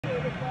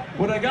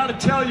What I gotta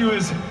tell you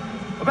is,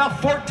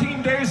 about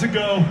 14 days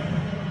ago,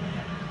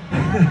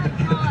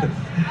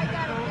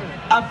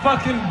 I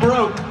fucking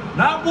broke,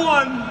 not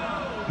one,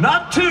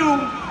 not two,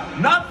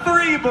 not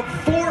three, but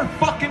 4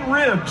 fucking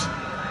ribs,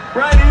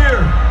 right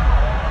here.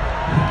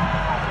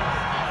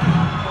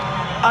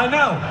 I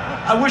know,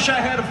 I wish I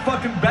had a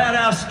fucking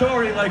badass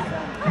story like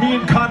me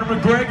and Conor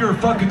McGregor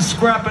fucking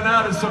scrapping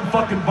out at some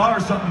fucking bar or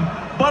something,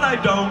 but I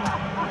don't.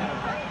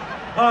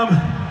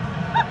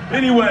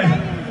 Anyway,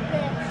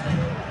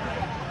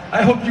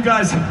 I hope you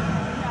guys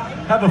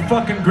have a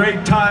fucking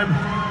great time.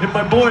 And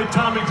my boy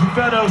Tommy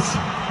Clufetos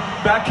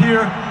back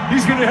here,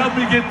 he's gonna help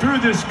me get through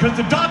this, because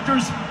the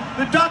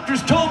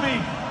doctors told me,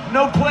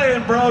 no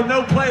playing, bro,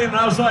 no playing. And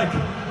I was like,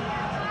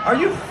 are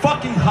you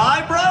fucking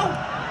high, bro?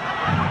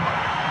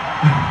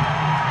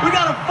 We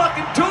got a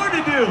fucking tour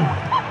to do.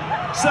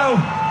 So,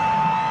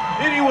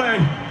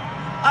 anyway,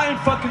 I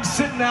ain't fucking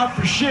sitting out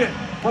for shit.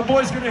 My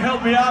boy's gonna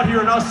help me out here,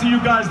 and I'll see you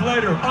guys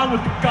later. On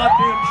with the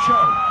goddamn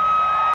show.